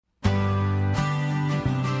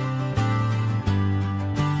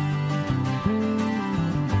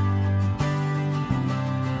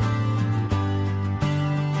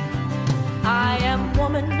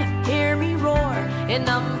in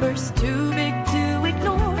numbers too big to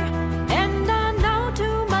ignore, and I know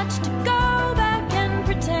too much to go back and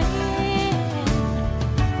pretend.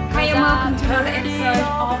 Hey, and welcome to another episode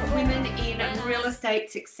of Women in Real Estate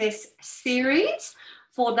Success series.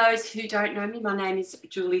 For those who don't know me, my name is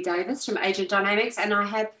Julie Davis from Agent Dynamics, and I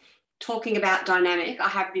have, talking about dynamic, I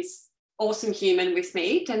have this awesome human with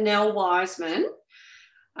me, Danelle Wiseman.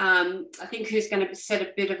 I think who's going to set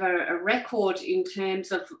a bit of a record in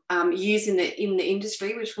terms of years in the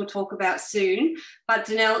industry, which we'll talk about soon. But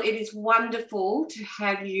Danelle, it is wonderful to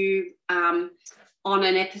have you on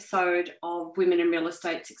an episode of Women in Real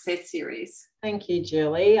Estate Success series. Thank you,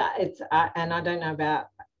 Julie. It's and I don't know about,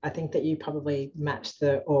 I think that you probably match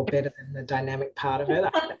or better than the dynamic part of it.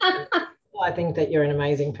 I think that you're an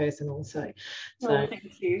amazing person also. Oh,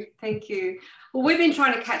 thank you. Well, we've been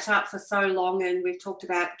trying to catch up for so long, and we've talked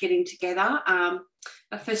about getting together.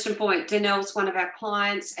 But first and foremost, Danelle's one of our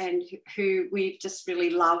clients and who we just really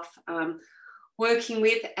love working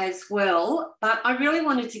with as well. But I really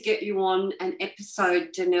wanted to get you on an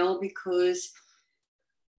episode, Danelle, because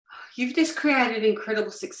you've just created incredible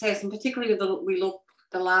success, and particularly we look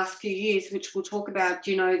the last few years, which we'll talk about,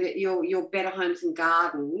 you know, that your Better Homes and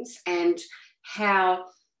Gardens and how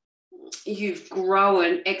you've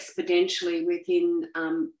grown exponentially within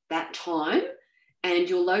that time. And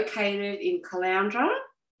you're located in Caloundra.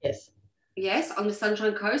 Yes, on the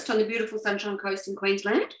Sunshine Coast, on the beautiful Sunshine Coast in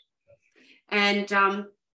Queensland. And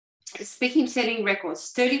speaking of setting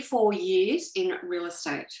records, 34 years in real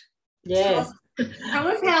estate. Yeah. Tell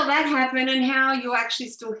us how that happened and how you're actually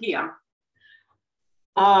still here.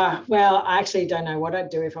 Well, I actually don't know what I'd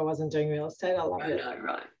do if I wasn't doing real estate. I love it. I know,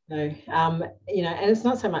 right. So, you know, and it's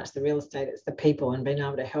not so much the real estate, it's the people and being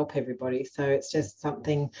able to help everybody. So it's just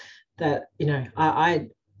something that, you know,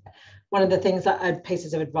 one of the things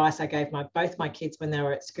pieces of advice I gave both my kids when they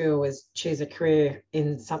were at school was choose a career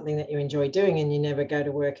in something that you enjoy doing, and you never go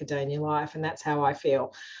to work a day in your life. And that's how I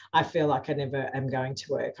feel. I feel like I never am going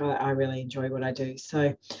to work. I really enjoy what I do.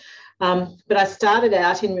 So, but I started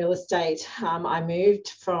out in real estate. I moved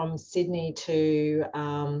from Sydney to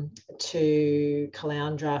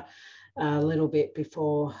Caloundra a little bit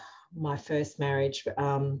before my first marriage.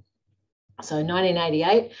 So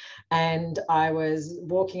 1988, and I was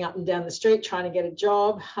walking up and down the street trying to get a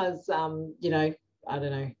job. I was, you know, I don't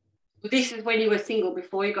know. This is when you were single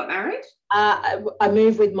before you got married? I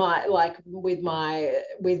moved with my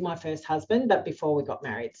first husband, but before we got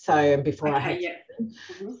married. So, and before I had children.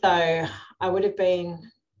 Mm-hmm. So I would have been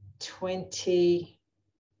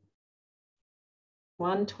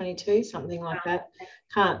 21, 22, something like that.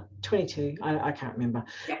 22, I can't remember.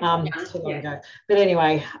 Too long ago. But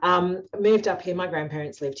anyway, moved up here. My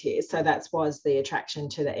grandparents lived here, so that was the attraction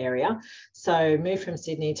to the area. So moved from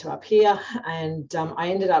Sydney to up here, and I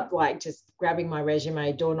ended up like just grabbing my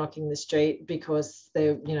resume, door knocking the street, because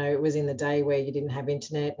it was in the day where you didn't have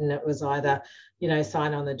internet, and it was either, you know,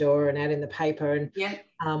 sign on the door and ad in the paper. And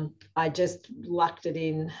I just lucked it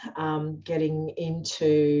in getting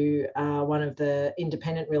into one of the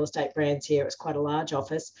independent real estate brands here. It was quite a large office.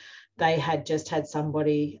 They had just had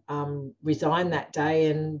somebody resign that day,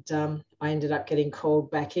 and I ended up getting called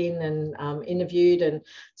back in and interviewed. And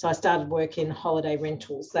so I started working holiday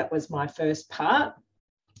rentals. That was my first part.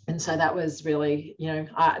 And so that was really, you know,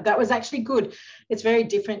 that was actually good. It's very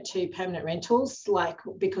different to permanent rentals,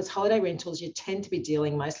 because holiday rentals, you tend to be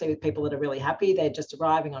dealing mostly with people that are really happy. They're just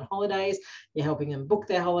arriving on holidays. You're helping them book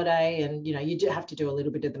their holiday, and, you know, you do have to do a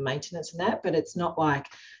little bit of the maintenance and that, but it's not like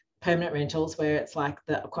permanent rentals where it's like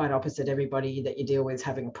the quite opposite. Everybody that you deal with is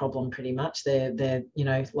having a problem pretty much. They're you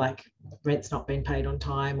know, like rent's not been paid on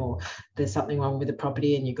time, or there's something wrong with the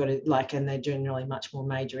property, and you've got to and they're generally much more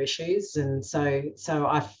major issues. And so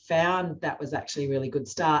I found that was actually a really good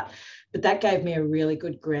start. But that gave me a really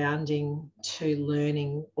good grounding to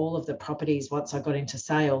learning all of the properties once I got into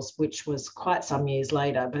sales, which was quite some years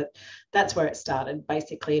later. But that's where it started,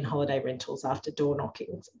 basically in holiday rentals after door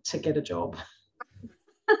knocking to get a job.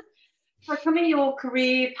 So coming your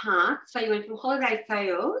career path, so you went from holiday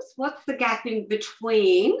sales, what's the gap in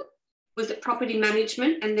between? Was it property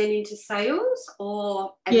management and then into sales,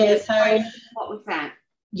 or? So what was that?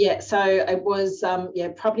 Yeah, so it was,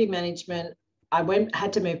 property management. I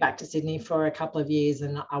had to move back to Sydney for a couple of years,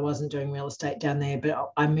 and I wasn't doing real estate down there,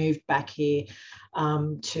 but I moved back here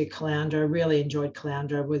to Caloundra. I really enjoyed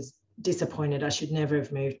Caloundra. Was disappointed I should never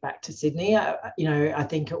have moved back to Sydney. I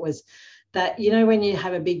think it was that, you know, when you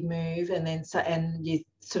have a big move and then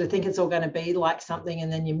sort of think it's all going to be like something,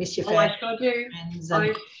 and then you miss your Oh, family. I sure do. Friends,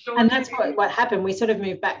 I sure and do. that's what happened. We sort of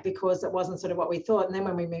moved back because it wasn't sort of what we thought, and then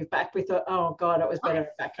when we moved back, we thought, oh God, it was better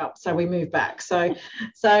back up. So we moved back. So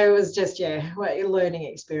it was just a learning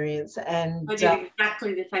experience. And I did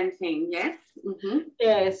exactly the same thing. Yes. Mm-hmm.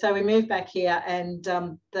 Yeah, so we moved back here, and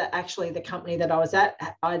the company that I was at,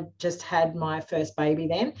 I just had my first baby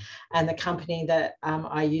then, and the company that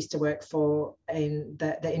I used to work for in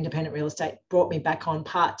the independent real estate brought me back on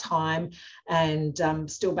part-time, and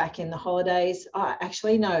still back in the holidays.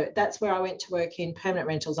 Actually, no, that's where I went to work in permanent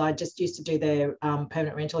rentals. I just used to do their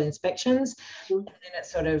permanent rental inspections, and then it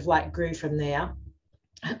sort of like grew from there.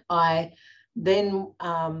 I then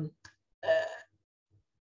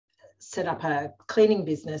set up a cleaning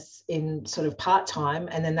business in sort of part-time,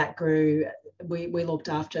 and then that grew. We looked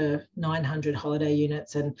after 900 holiday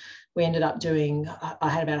units, and we ended up doing, I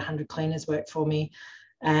had about 100 cleaners work for me,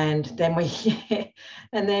 and then we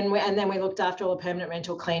looked after all the permanent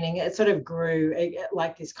rental cleaning. It sort of grew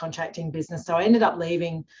like this contracting business. So I ended up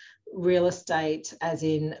leaving real estate, as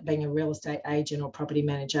in being a real estate agent or property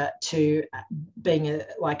manager, to being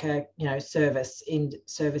a service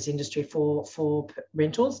industry for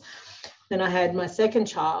rentals. Then I had my second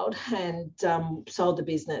child and sold the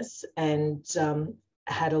business, and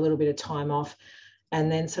had a little bit of time off, and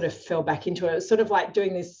then sort of fell back into it. It was sort of like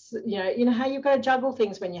doing this, you know how you've got to juggle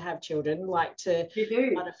things when you have children, like to try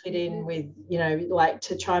to fit in with, like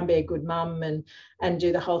to try and be a good mum and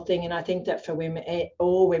do the whole thing. And I think that for women,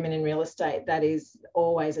 all women in real estate, that is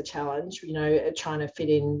always a challenge, trying to fit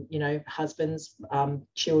in, husbands,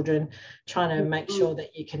 children, trying to make sure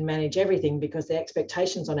that you can manage everything, because the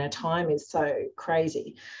expectations on our time is so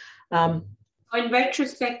crazy. In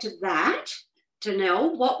retrospect of that,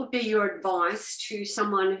 Danelle, what would be your advice to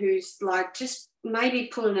someone who's like just maybe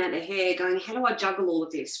pulling out their hair, going, how do I juggle all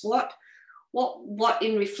of this? What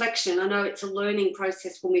in reflection, I know it's a learning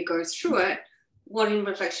process when we go through it, what in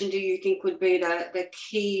reflection do you think would be the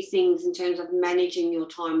key things in terms of managing your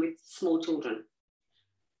time with small children?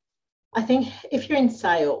 I think if you're in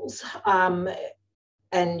sales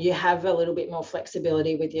and you have a little bit more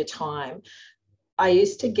flexibility with your time, I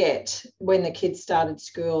used to get, when the kids started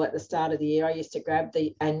school at the start of the year, I used to grab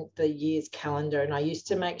the year's calendar, and I used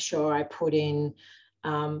to make sure I put in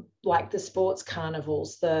like the sports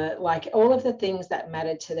carnivals, all of the things that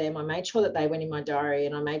mattered to them. I made sure that they went in my diary,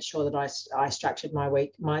 and I made sure that I structured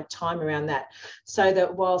my time around that, so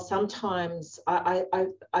that while sometimes I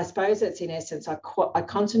suppose it's in essence, I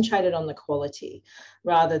concentrated on the quality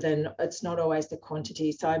rather than, it's not always the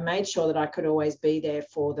quantity. So I made sure that I could always be there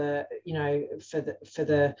for the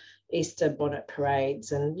Easter bonnet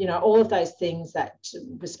parades, and all of those things that,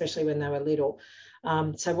 especially when they were little.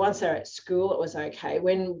 So once they're at school, it was okay.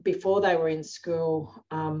 Before they were in school,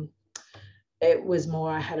 it was more,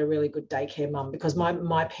 I had a really good daycare mum, because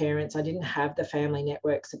my parents, I didn't have the family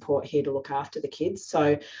network support here to look after the kids.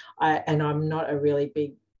 So I'm not a really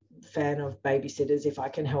big fan of babysitters if I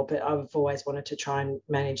can help it. I've always wanted to try and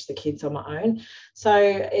manage the kids on my own. So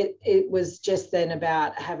it was just then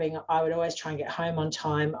about I would always try and get home on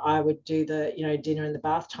time. I would do the, dinner and the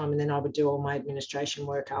bath time, and then I would do all my administration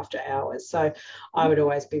work after hours. So I would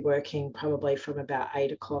always be working probably from about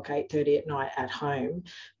 8 o'clock, 8:30 at night at home.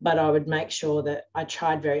 But I would make sure that I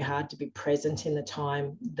tried very hard to be present in the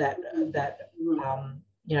time that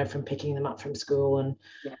from picking them up from school and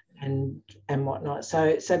whatnot.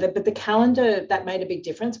 But the calendar, that made a big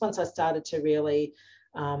difference once I started to really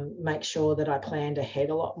make sure that I planned ahead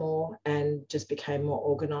a lot more and just became more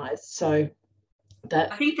organised. So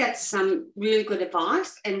I think that's some really good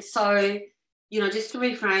advice. And so, just to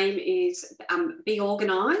reframe is be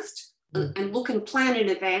organised and look and plan in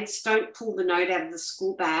advance. Don't pull the note out of the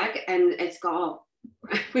school bag and it's got,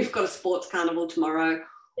 we've got a sports carnival tomorrow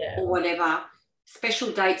or whatever.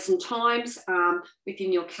 Special dates and times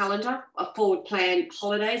within your calendar, a forward plan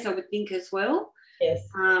holidays, I would think as well. Yes.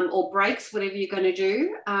 Or breaks, whatever you're going to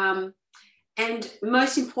do. And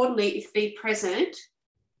most importantly is be present,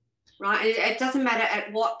 right? It doesn't matter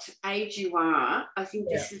at what age you are. I think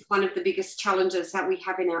this is one of the biggest challenges that we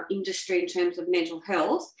have in our industry in terms of mental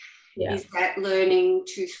health. Is that learning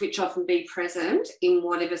to switch off and be present in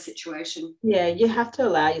whatever situation. Yeah, you have to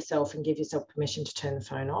allow yourself and give yourself permission to turn the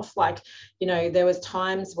phone off. Like, there was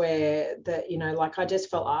times where I just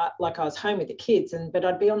felt like I was home with the kids, but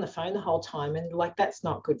I'd be on the phone the whole time, and like that's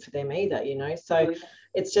not good for them either, So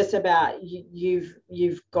it's just about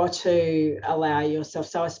you've got to allow yourself.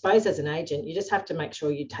 So I suppose as an agent, you just have to make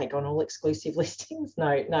sure you take on all exclusive listings,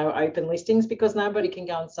 no open listings, because nobody can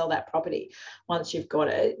go and sell that property once you've got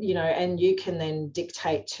it, you know, and you can then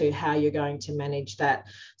dictate to how you're going to manage that.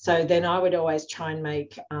 So then I would always try and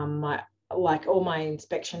make all my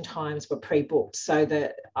inspection times were pre-booked, so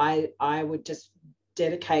that I would just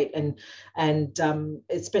dedicate and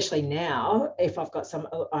especially now, if I've got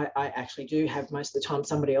I actually do have most of the time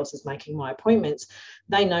somebody else is making my appointments.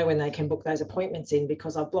 They know when they can book those appointments in,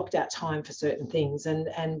 because I've blocked out time for certain things,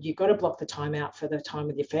 and you've got to block the time out for the time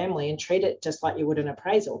with your family and treat it just like you would an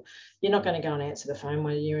appraisal. You're not going to go and answer the phone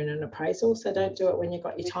when you're in an appraisal, so don't do it when you've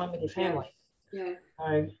got your time with your family.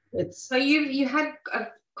 So you had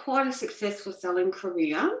quite a successful selling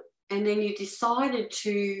career, and then you decided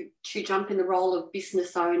to jump in the role of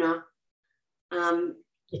business owner, to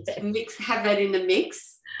have that in the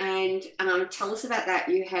mix. And tell us about that.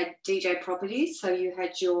 You had DJ Properties, so you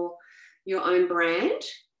had your own brand.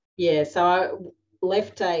 Yeah, so I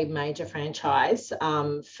left a major franchise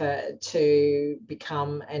to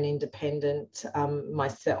become an independent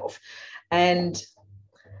myself, and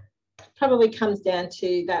probably comes down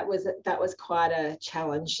to that was quite a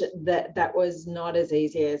challenge. That was not as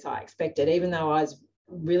easy as I expected, even though I was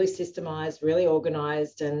really systemized, really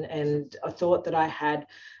organized, and I thought that I had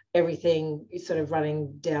everything sort of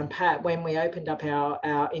running down pat. When we opened up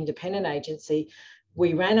our independent agency,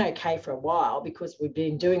 we ran okay for a while because we've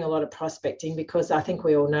been doing a lot of prospecting, because I think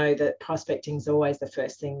we all know that prospecting is always the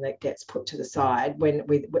first thing that gets put to the side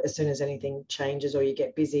as soon as anything changes or you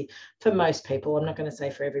get busy. For most people, I'm not going to say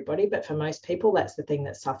for everybody, but for most people, that's the thing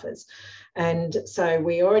that suffers. And so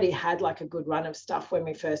we already had like a good run of stuff when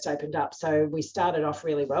we first opened up. So we started off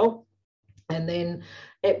really well. And then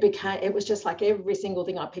it was just like every single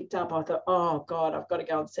thing I picked up, I thought, oh God, I've got to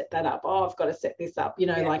go and set that up. Oh, I've got to set this up. You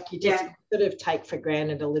know, like you just sort of take for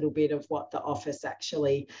granted a little bit of what the office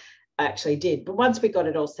actually did. But once we got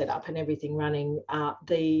it all set up and everything running,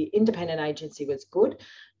 the independent agency was good.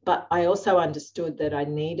 But I also understood that I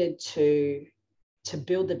needed to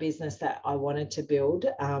build the business that I wanted to build,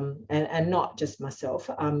 and not just myself.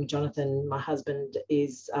 Jonathan, my husband,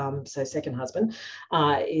 is second husband,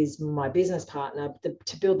 is my business partner.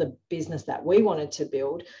 To build the business that we wanted to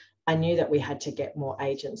build, I knew that we had to get more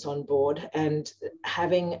agents on board, and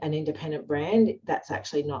having an independent brand, that's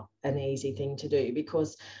actually not an easy thing to do,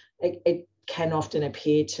 because it can often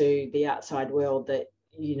appear to the outside world that,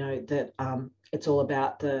 you know, that it's all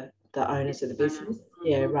about the owners of the business,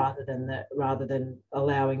 rather than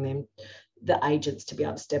allowing the agents to be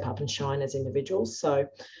able to step up and shine as individuals. So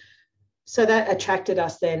that attracted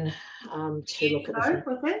us then to look at the.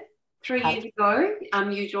 Was it 3 years ago?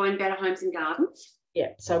 You joined Better Homes and Gardens.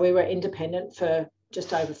 Yeah, so we were independent for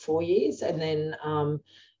just over 4 years, and then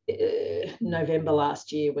November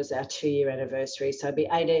last year was our 2-year anniversary. So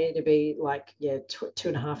it'd be like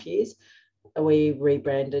 2.5 years. We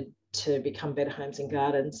rebranded to become Better Homes and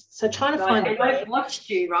Gardens. So trying to find. And I watched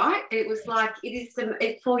you, right? It was like it's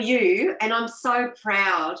for you, and I'm so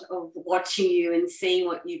proud of watching you and seeing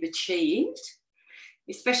what you've achieved.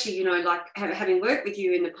 Especially, you know, like having worked with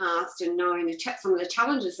you in the past and knowing some of the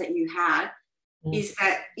challenges that you had, is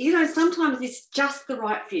that, you know, sometimes it's just the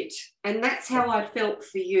right fit, and that's how I felt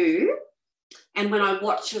for you. And when I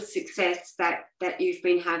watch your success that you've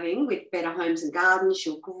been having with Better Homes and Gardens,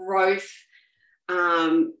 your growth.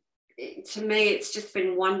 To me, it's just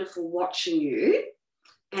been wonderful watching you.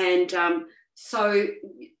 And so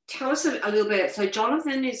tell us a little bit. So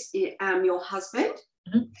Jonathan is your husband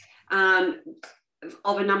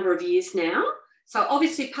of a number of years now. So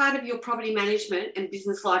obviously part of your property management and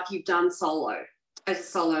business life you've done as a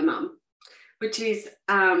solo mum, which is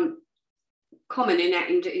common in our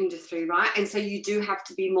industry, right? And so you do have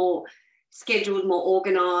to be more scheduled, more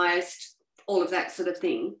organised, all of that sort of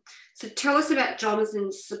thing. So tell us about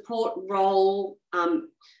Jonathan's support role,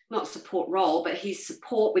 not support role, but his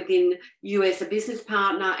support within you as a business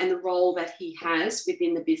partner and the role that he has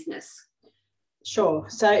within the business. Sure.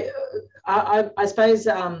 So I suppose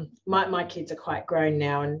my kids are quite grown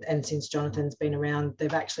now, and since Jonathan's been around, they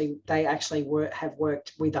actually have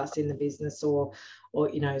worked with us in the business or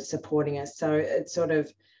you know, supporting us. So it sort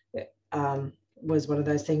of was one of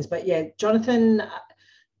those things. But yeah, Jonathan's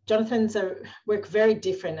work very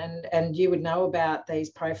different, and you would know about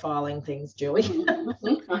these profiling things, Julie. So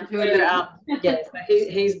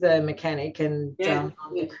he's the mechanic, and I'm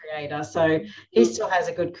the creator. So he still has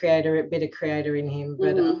a bit of creator in him,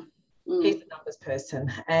 but he's the numbers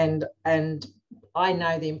person. And I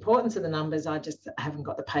know the importance of the numbers. I just haven't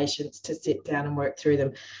got the patience to sit down and work through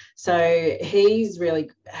them. So he's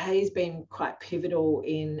been quite pivotal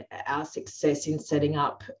in our success in setting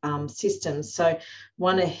up systems. So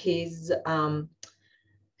one of his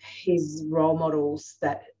role models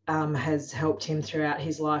that has helped him throughout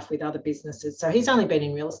his life with other businesses. So he's only been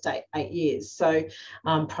in real estate 8 years. So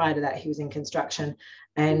prior to that, he was in construction.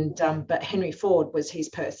 And but Henry Ford was his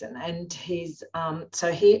person, and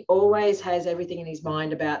so he always has everything in his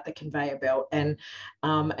mind about the conveyor belt and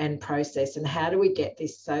process, and how do we get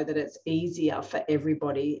this so that it's easier for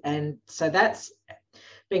everybody. And so that's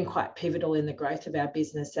been quite pivotal in the growth of our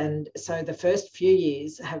business. And so the first few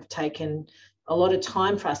years have taken a lot of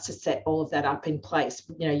time for us to set all of that up in place.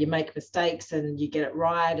 You know, you make mistakes and you get it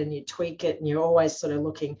right and you tweak it, and you're always sort of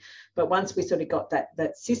looking. But once we sort of got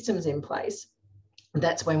that systems in place,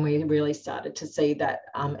 that's when we really started to see that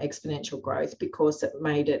exponential growth, because it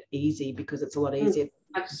made it easy, because it's a lot easier.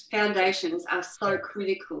 Foundations are so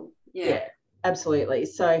critical. Yeah, absolutely.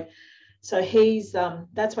 So he's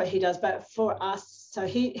that's what he does. But for us, so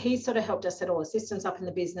he sort of helped us set all the systems up in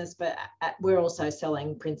the business, but we're also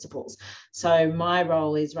selling principals. So my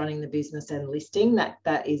role is running the business and listing.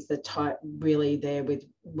 That is the type really there with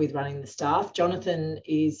running the staff. Jonathan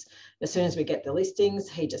is, as soon as we get the listings,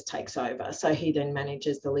 he just takes over. So he then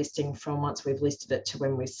manages the listing from once we've listed it to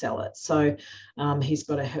when we sell it. So he's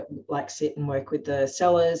got to sit and work with the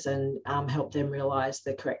sellers and help them realise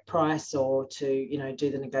the correct price, or to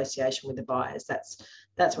do the negotiation with the buyers.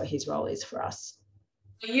 That's what his role is for us.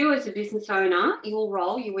 You as a business owner, your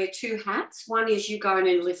role, you wear two hats. One is you go in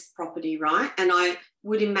and list property, right? And I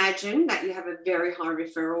would imagine that you have a very high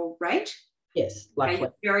referral rate. Yes, likely.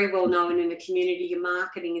 Okay, you're very well known in the community. Your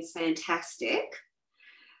marketing is fantastic.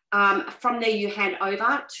 From there, you hand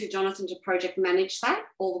over to Jonathan to project manage that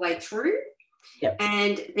all the way through. Yep.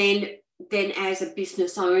 And then as a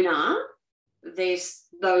business owner, there's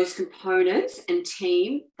those components and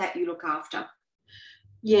team that you look after.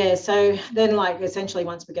 Yeah, so then essentially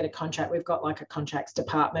once we get a contract, we've got a contracts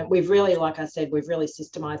department. We've really, like I said, we've really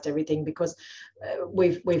systemized everything, because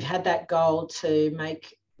we've had that goal to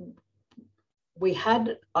make. We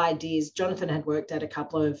had ideas. Jonathan had worked at a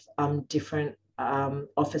couple of different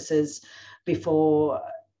offices before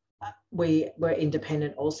we were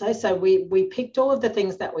independent also. So we picked all of the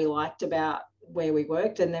things that we liked about where we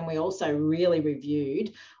worked, and then we also really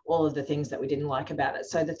reviewed all of the things that we didn't like about it.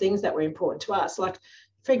 So the things that were important to us, like,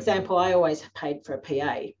 for example, I always paid for a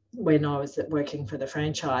PA when I was working for the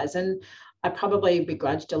franchise, and I probably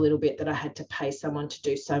begrudged a little bit that I had to pay someone to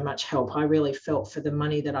do so much help. I really felt for the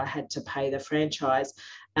money that I had to pay the franchise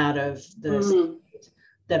out of the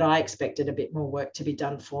that I expected a bit more work to be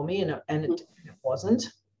done for me, and it wasn't.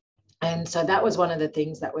 And so that was one of the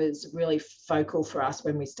things that was really focal for us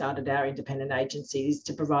when we started our independent agency, is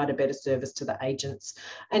to provide a better service to the agents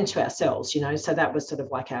and to ourselves, So that was sort of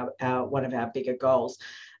like our one of our bigger goals.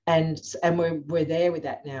 And we're there with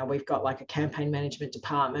that now. We've got a campaign management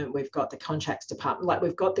department. We've got the contracts department.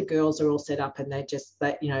 We've got the girls are all set up, and they're just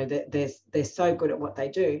they're so good at what they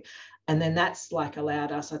do. And then that's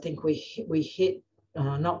allowed us. I think we hit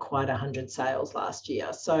not quite 100 sales last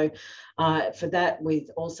year. So for that, with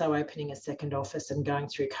also opening a second office and going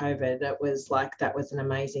through COVID, it was that was an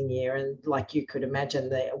amazing year. And you could imagine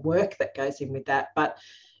the work that goes in with that. But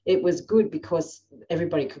it was good because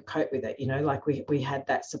everybody could cope with it, we had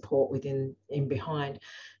that support in behind.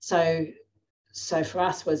 So for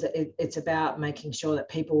us, it's about making sure that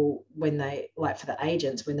people, when they, for the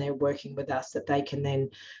agents, when they're working with us, that they can then,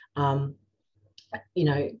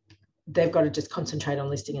 they've got to just concentrate on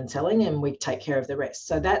listing and selling, and we take care of the rest.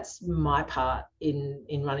 So that's my part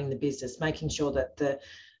in running the business, making sure that the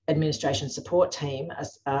administration support team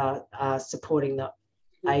are supporting the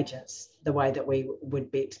agents the way that we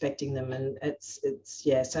would be expecting them. And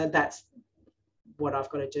so that's what I've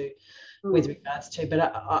got to do with regards to.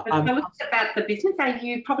 But I'm about the business. Are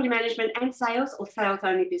you property management and sales, or sales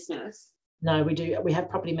only business? No, we do. We have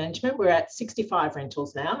property management. We're at 65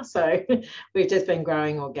 rentals now. So we've just been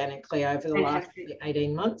growing organically over the last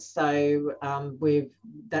 18 months. So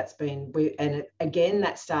again,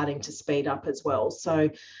 that's starting to speed up as well. So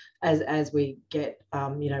as we get,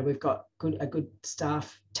 we've got a good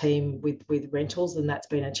staff team with rentals, and that's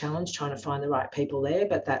been a challenge trying to find the right people there.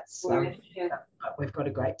 But that's we've got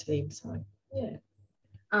a great team. So yeah.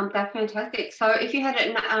 That's fantastic. So if you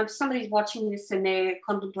had somebody's watching this and they're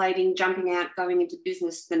contemplating jumping out, going into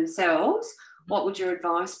business themselves, what would your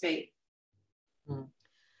advice be?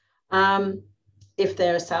 If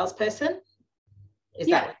they're a salesperson, is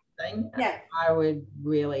that what you're saying? Yeah. I would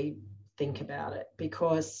really think about it,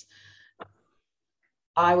 because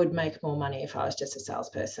I would make more money if I was just a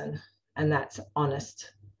salesperson, and that's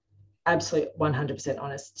honest, absolute 100%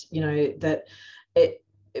 honest. You know, that it,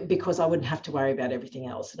 because I wouldn't have to worry about everything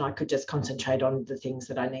else, and I could just concentrate on the things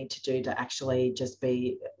that I need to do to actually just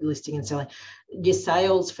be listing and selling. Your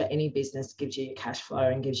sales for any business gives you your cash flow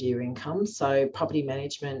and gives you your income. So property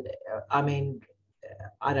management, I mean,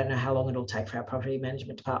 I don't know how long it'll take for our property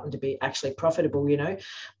management department to be actually profitable, you know,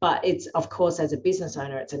 but it's, of course, as a business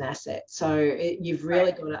owner, it's an asset. So you've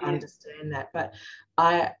really got to understand that. But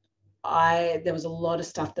there was a lot of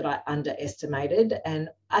stuff that I underestimated, and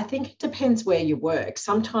I think it depends where you work.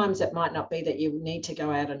 Sometimes it might not be that you need to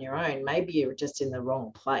go out on your own. Maybe you're just in the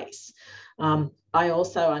wrong place. I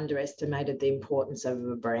also underestimated the importance of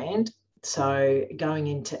a brand. So going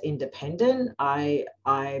into independent, I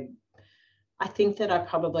think that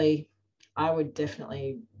I would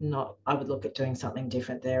definitely not, I would look at doing something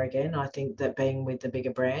different there again. I think that being with the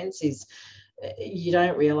bigger brands is, you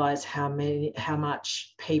don't realize how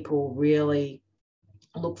much people really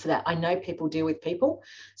look for that. I know people deal with people.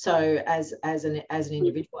 So as an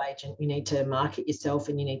individual agent, you need to market yourself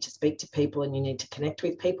and you need to speak to people and you need to connect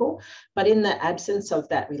with people. But in the absence of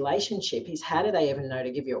that relationship, is how do they even know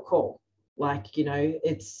to give you a call? Like, you know,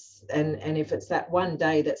 it's, and if it's that one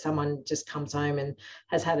day that someone just comes home and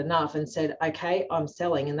has had enough and said, okay, I'm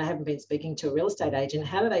selling, and they haven't been speaking to a real estate agent,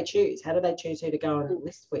 how do they choose? How do they choose who to go and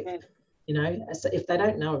list with? You know, so if they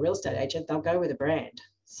don't know a real estate agent, they'll go with a brand.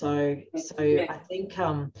 So I think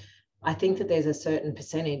that there's a certain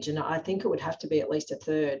percentage, and I think it would have to be at least a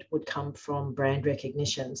third would come from brand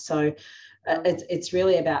recognition. So it's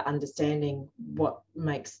really about understanding what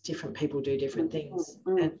makes different people do different things.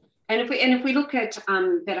 And if we look at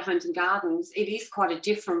Better Homes and Gardens, it is quite a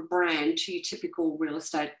different brand to your typical real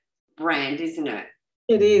estate brand, isn't it?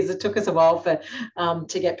 It is. It took us a while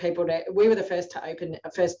to get people to. We were the first in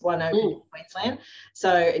Queensland,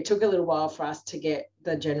 so it took a little while for us to get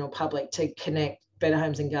the general public to connect. Better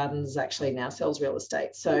Homes and Gardens actually now sells real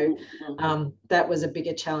estate, so that was a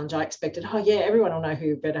bigger challenge. I expected, oh yeah, everyone will know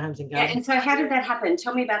who Better Homes and Gardens. Yeah, and so how did that happen?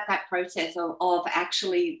 Tell me about that process of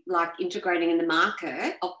actually like integrating in the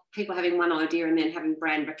market, of people having one idea and then having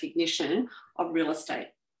brand recognition of real estate.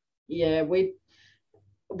 Yeah,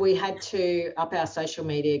 we had to up our social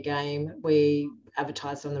media game. We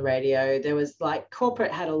advertised on the radio. There was like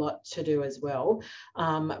corporate had a lot to do as well,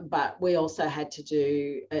 but we also had to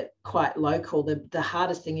do it quite local. The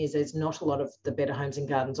hardest thing is there's not a lot of the Better Homes and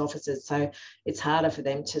Gardens offices, so it's harder for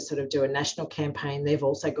them to sort of do a national campaign. They've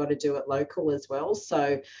also got to do it local as well.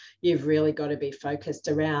 So you've really got to be focused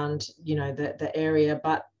around, you know, the area.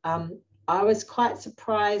 But I was quite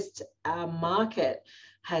surprised. Our market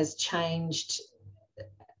has changed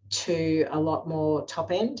to a lot more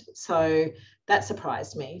top end, so that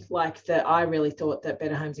surprised me. Like that, I really thought that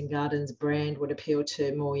Better Homes and Gardens brand would appeal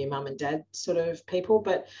to more your mum and dad sort of people,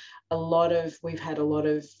 but we've had a lot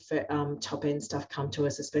of top end stuff come to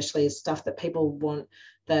us, especially stuff that people want,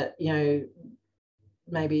 that, you know,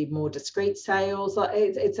 maybe more discreet sales. Like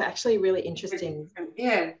it's actually really interesting.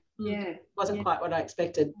 Wasn't quite what I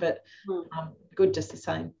expected, but good just the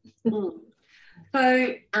same.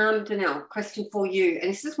 So, Danelle, question for you,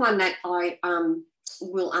 and this is one that I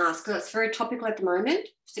will ask, because it's very topical at the moment,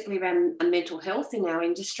 particularly around mental health in our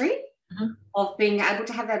industry, of being able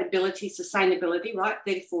to have that ability, sustainability, right?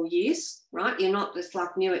 34 years, right? You're not just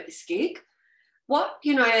like new at this gig. What,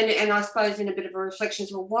 you know, and I suppose in a bit of a reflection,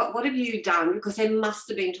 so what have you done? Because there must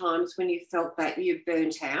have been times when you felt that you've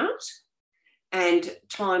burnt out, and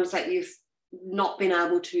times that you've not been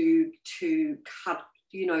able to cut,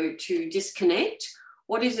 you know, to disconnect.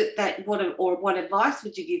 What is it that, what advice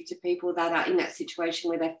would you give to people that are in that situation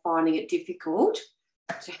where they're finding it difficult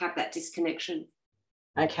to have that disconnection?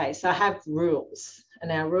 Okay, so I have rules,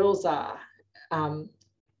 and our rules are,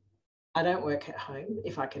 I don't work at home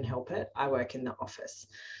if I can help it. I work in the office.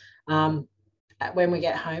 When we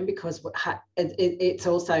get home, because it's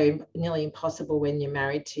also nearly impossible when you're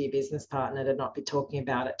married to your business partner to not be talking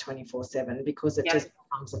about it 24/7, because it just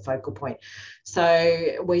becomes a focal point.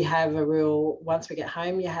 So we have a rule: once we get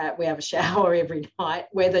home, we have a shower every night,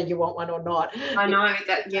 whether you want one or not. I know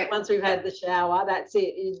that. Yeah. Once we've had the shower, that's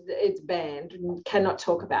it. It's banned. We cannot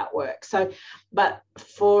talk about work. So, but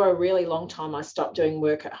for a really long time, I stopped doing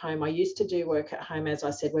work at home. I used to do work at home, as I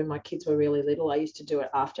said, when my kids were really little. I used to do it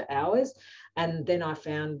after hours. And then I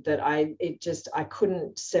found that I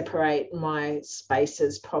couldn't separate my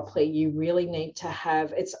spaces properly. You really need to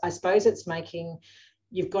have, I suppose it's making,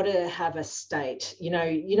 you've got to have a state, you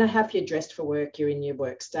know how if you're dressed for work, you're in your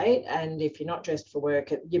work state. And if you're not dressed for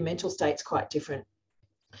work, your mental state's quite different.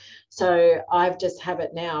 So I've just have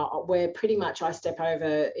it now where pretty much I step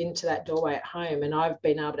over into that doorway at home and I've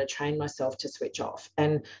been able to train myself to switch off.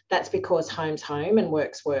 And that's because home's home and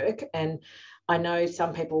work's work. And I know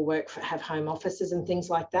some people have home offices and things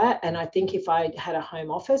like that. And I think if I had a home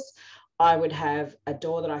office, I would have a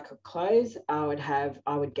door that I could close. I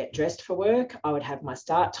would get dressed for work. I would have my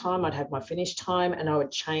start time. I'd have my finish time, and I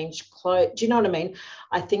would change clothes. Do you know what I mean?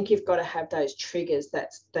 I think you've got to have those triggers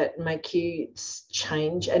that make you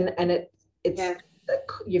change, and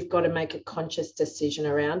you've got to make a conscious decision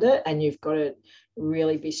around it, and you've got to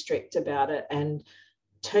really be strict about it. And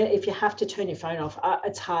if you have to turn your phone off,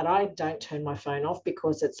 it's hard. I don't turn my phone off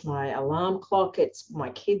because it's my alarm clock. It's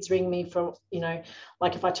my kids ring me from,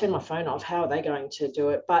 like if I turn my phone off, how are they going to do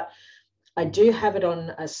it? But I do have it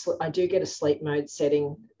on I do get a sleep mode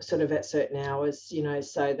setting sort of at certain hours,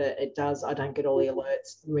 so that I don't get all the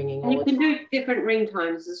alerts ringing. And you can do different ring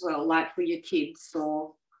times as well, like for your kids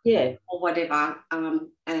or whatever,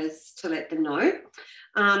 as to let them know.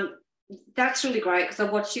 That's really great because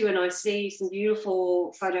I watch you and I see some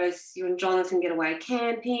beautiful photos. You and Jonathan get away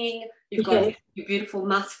camping. You've got your beautiful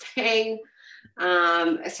Mustang.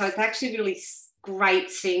 So it's actually really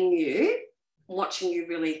great seeing you, watching you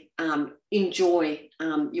really enjoy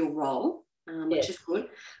your role, which is good.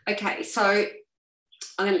 Okay, so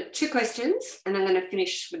I'm going to 2 questions and I'm going to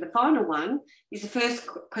finish with the final one. Is the first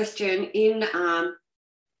question in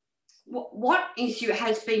what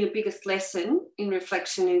has been your biggest lesson in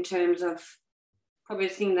reflection in terms of probably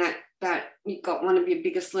the thing that you got one of your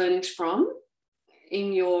biggest learnings from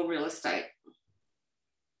in your real estate?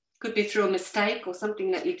 Could be through a mistake or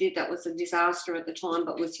something that you did that was a disaster at the time,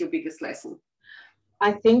 but was your biggest lesson.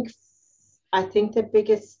 I think the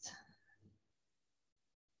biggest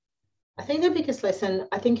lesson,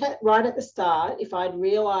 right at the start, if I'd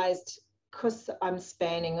realised, because I'm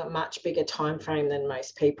spanning a much bigger time frame than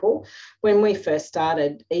most people. When we first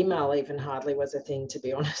started, email even hardly was a thing, to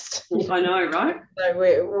be honest. I know, right? So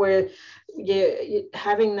we're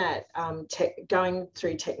having that going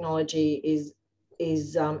through technology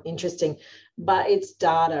is interesting, but it's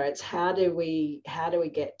data. It's how do we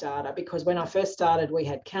get data? Because when I first started, we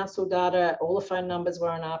had council data. All the phone numbers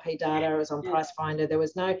were on RP data. It was on Price Finder. There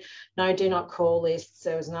was no do not call lists.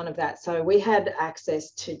 There was none of that. So we had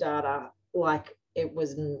access to data like it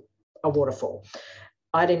was a waterfall.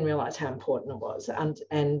 I didn't realize how important it was,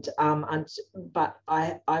 but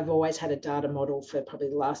I've always had a data model for probably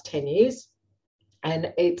the last 10 years,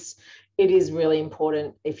 and it is really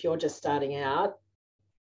important if you're just starting out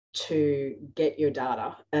to get your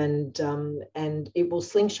data, and it will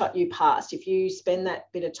slingshot you past if you spend that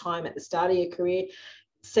bit of time at the start of your career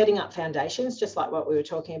setting up foundations, just like what we were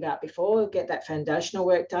talking about before. Get that foundational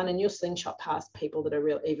work done and you'll slingshot past people that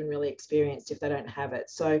are even really experienced if they don't have it.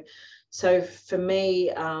 So for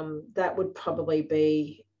me, that would probably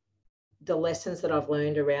be the lessons that I've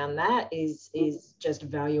learned around that is just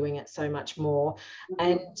valuing it so much more,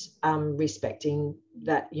 and respecting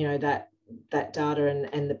that, that data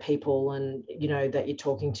and the people and, that you're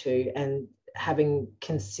talking to, and having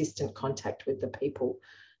consistent contact with the people.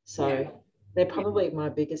 So they're probably my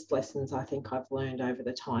biggest lessons I think I've learned over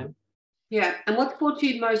the time. Yeah. And what brought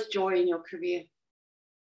you most joy in your career?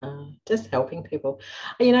 Just helping people,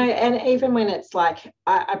 and even when it's like,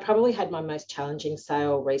 I probably had my most challenging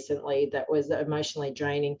sale recently that was emotionally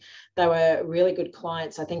draining. They were really good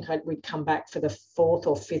clients. I think we'd come back for the 4th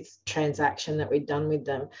or 5th transaction that we'd done with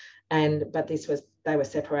them. But they were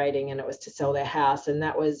separating and it was to sell their house. And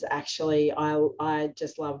that was actually, I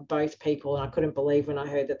just love both people. And I couldn't believe when I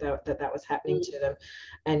heard that was happening to them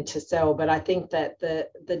and to sell. But I think that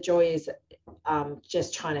the joy is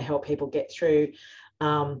just trying to help people get through,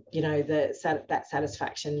 that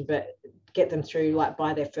satisfaction, but get them through, like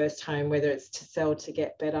buy their first home, whether it's to sell to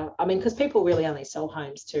get better. I mean, because people really only sell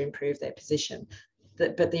homes to improve their position.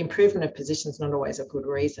 But the improvement of position is not always a good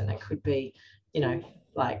reason. It could be,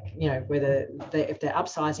 whether if they're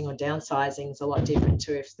upsizing or downsizing is a lot different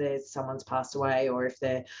to if there's someone's passed away or if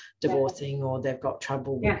they're divorcing or they've got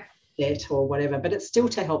trouble with debt or whatever. But it's still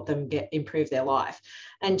to help them improve their life,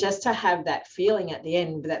 and just to have that feeling at the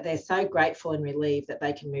end that they're so grateful and relieved that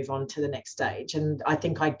they can move on to the next stage. And I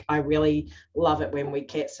think I really love it when we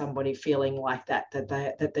get somebody feeling like that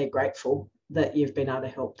they're grateful that you've been able to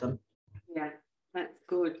help them. Yeah, that's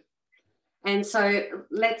good. And so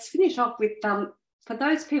let's finish off with for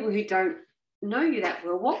those people who don't know you that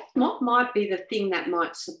well, what might be the thing that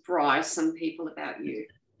might surprise some people about you?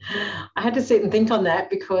 I had to sit and think on that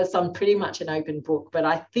because I'm pretty much an open book, but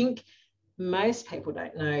I think most people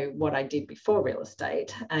don't know what I did before real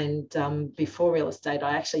estate. And before real estate,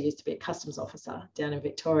 I actually used to be a customs officer down in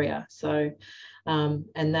Victoria. So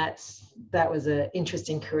And that was an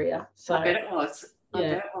interesting career. So I bet it was. Yeah. I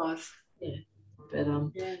bet it was. Yeah. But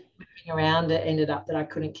moving around, it ended up that I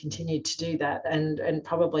couldn't continue to do that. And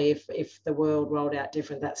probably if the world rolled out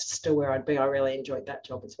different, that's still where I'd be. I really enjoyed that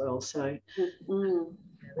job as well. So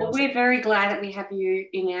well, we're very glad that we have you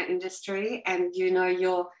in our industry, and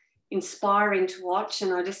you're inspiring to watch,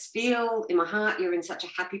 and I just feel in my heart you're in such a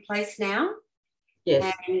happy place now.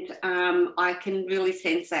 Yes. And I can really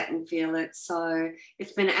sense that and feel it. So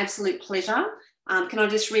it's been an absolute pleasure. Can I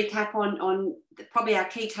just recap on probably our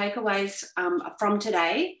key takeaways from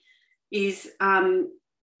today is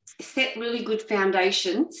set really good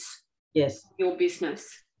foundations. Yes. For your business.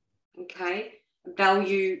 Okay.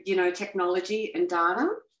 Value, technology and data.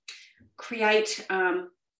 Create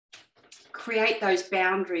those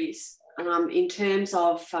boundaries in terms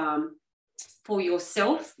of for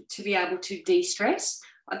yourself to be able to de-stress.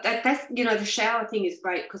 That's the shower thing is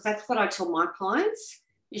great, because that's what I tell my clients.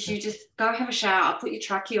 Is you just go have a shower, put your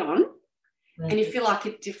trackie on, and you feel like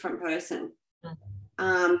a different person.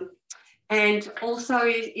 And also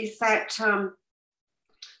is that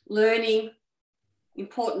learning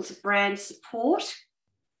importance of brand support.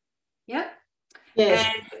 Yep.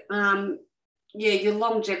 Yes. And your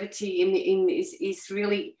longevity is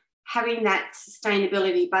really having that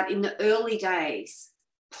sustainability, but in the early days,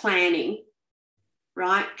 planning,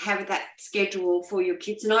 right? Have that schedule for your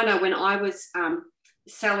kids. And I know when I was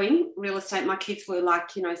selling real estate, my kids were like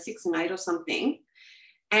 6 and 8 or something,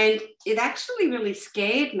 and it actually really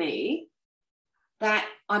scared me that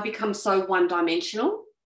I become so one-dimensional.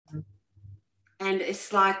 And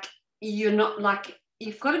it's like you're not, like,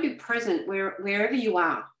 you've got to be present wherever you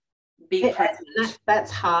are. Be present. That's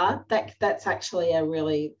hard. That's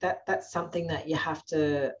actually that's something that you have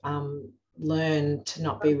to learn to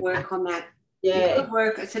not be. Work on that. Yeah, you've got to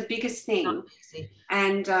work. It's the biggest thing.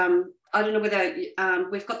 And I don't know whether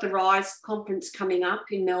we've got the Rise conference coming up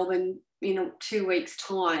in Melbourne in 2 weeks'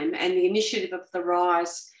 time, and the initiative of the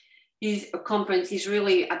Rise conference is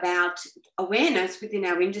really about awareness within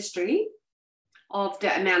our industry of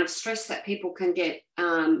the amount of stress that people can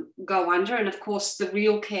go under. And of course, the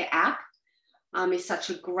Real Care app is such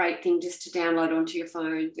a great thing just to download onto your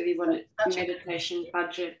phone. If you want a meditation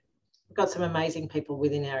budget. We've got some amazing people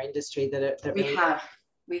within our industry that we have.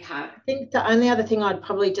 I think the only other thing I'd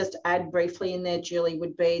probably just add briefly in there, Julie,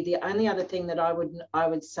 would be the only other thing that I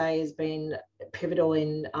would say has been pivotal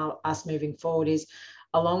in us moving forward is,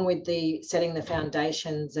 along with the setting the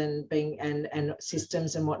foundations and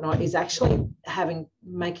systems and whatnot, is actually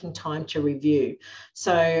making time to review.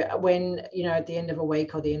 So when, at the end of a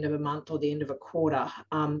week or the end of a month or the end of a quarter,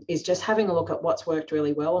 is just having a look at what's worked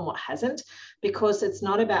really well and what hasn't, because it's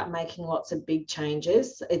not about making lots of big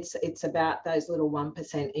changes. It's about those little 1%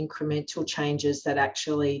 incremental changes that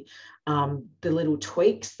actually, the little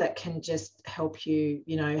tweaks that can just help you,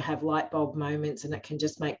 have light bulb moments, and it can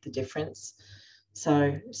just make the difference.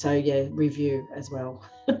 So yeah, review as well.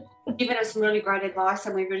 Given us some really great advice,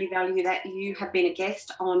 and we really value that you have been a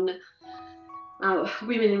guest on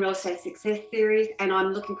Women in Real Estate Success Series, and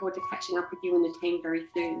I'm looking forward to catching up with you and the team very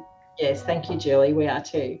soon. Yes, thank you, Julie. We are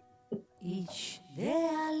too. Each day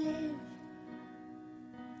I live,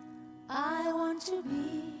 I want to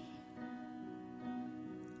be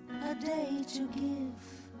a day to give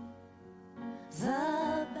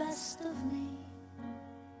the best of me.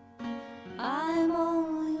 I'm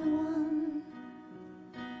only one,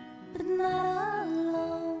 but not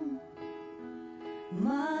alone.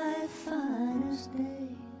 My finest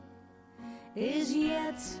day is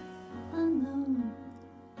yet unknown.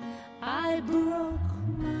 I broke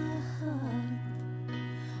my heart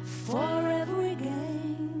for every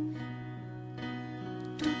gain.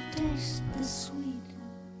 To taste the sweet,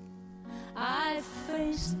 I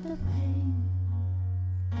face the pain.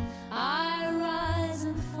 I rise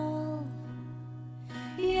and fall,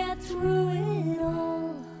 yet through it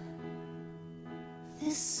all,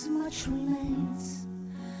 this much remains.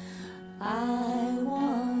 I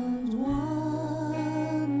want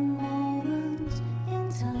one moment in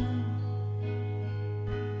time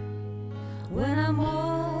when I'm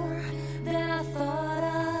more than I thought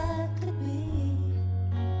I could be,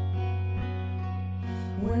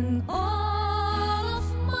 when all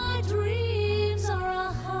of my dreams are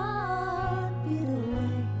a heartbeat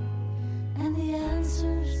away, and the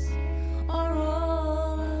answers are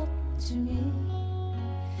all up to me.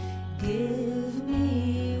 Give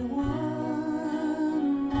me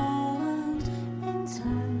one moment in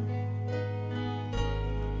time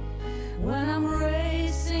when I'm